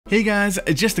Hey guys,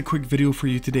 just a quick video for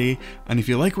you today, and if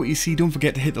you like what you see, don't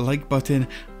forget to hit the like button,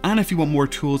 and if you want more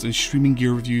tools and streaming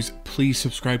gear reviews, please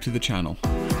subscribe to the channel.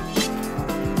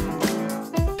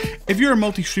 If you're a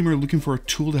multi-streamer looking for a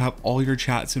tool to have all your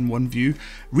chats in one view,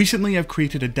 recently I've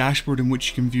created a dashboard in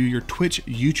which you can view your Twitch,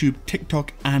 YouTube,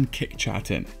 TikTok and Kick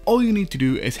chat in. All you need to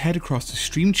do is head across to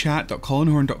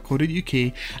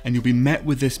streamchat.colinhorn.co.uk and you'll be met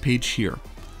with this page here.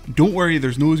 Don't worry,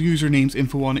 there's no usernames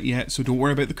info on it yet, so don't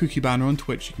worry about the cookie banner on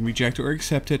Twitch. You can reject it or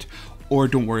accept it, or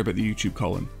don't worry about the YouTube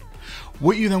column.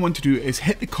 What you then want to do is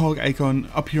hit the cog icon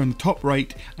up here on the top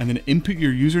right and then input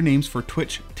your usernames for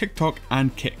Twitch, TikTok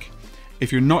and Kick.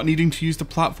 If you're not needing to use the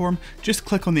platform, just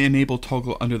click on the enable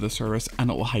toggle under the service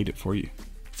and it will hide it for you.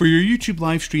 For your YouTube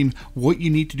live stream, what you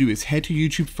need to do is head to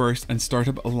YouTube first and start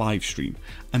up a live stream.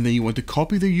 And then you want to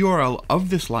copy the URL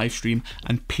of this live stream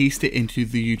and paste it into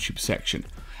the YouTube section.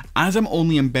 As I'm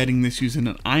only embedding this using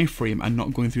an iframe and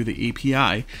not going through the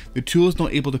API, the tool is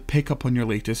not able to pick up on your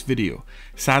latest video.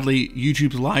 Sadly,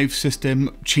 YouTube's live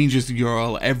system changes the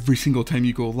URL every single time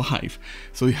you go live,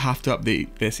 so you have to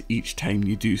update this each time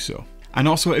you do so. And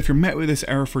also, if you're met with this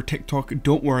error for TikTok,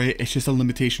 don't worry, it's just a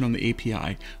limitation on the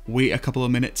API. Wait a couple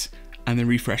of minutes and then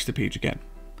refresh the page again.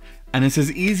 And it's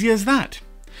as easy as that.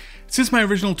 Since my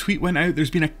original tweet went out,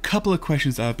 there's been a couple of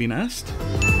questions that have been asked.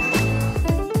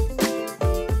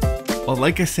 Well,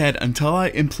 like I said, until I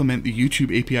implement the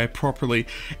YouTube API properly,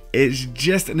 it's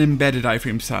just an embedded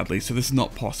iframe sadly, so this is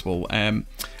not possible. And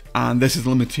this is a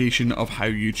limitation of how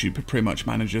YouTube pretty much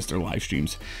manages their live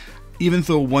streams. Even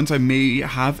though once I may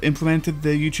have implemented the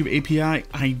YouTube API,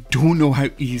 I don't know how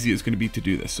easy it's going to be to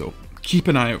do this, so keep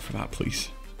an eye out for that, please.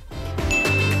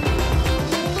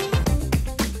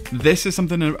 This is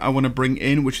something I want to bring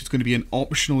in, which is going to be an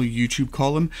optional YouTube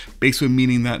column, basically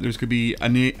meaning that there's going to be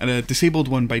a disabled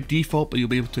one by default, but you'll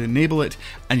be able to enable it,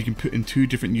 and you can put in two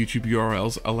different YouTube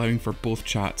URLs, allowing for both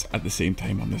chats at the same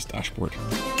time on this dashboard.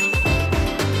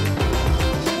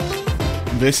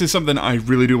 This is something I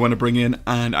really do want to bring in,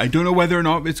 and I don't know whether or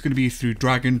not it's going to be through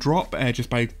drag and drop, just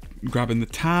by grabbing the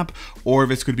tab, or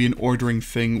if it's going to be an ordering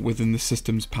thing within the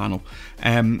systems panel.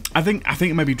 I think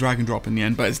it might be drag and drop in the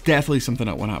end, but it's definitely something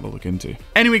I want to have a look into.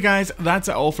 Anyway guys, that's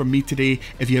it all from me today.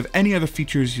 If you have any other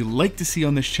features you'd like to see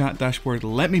on this chat dashboard,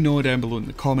 let me know down below in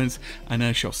the comments, and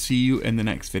I shall see you in the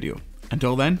next video.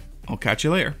 Until then, I'll catch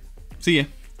you later. See ya.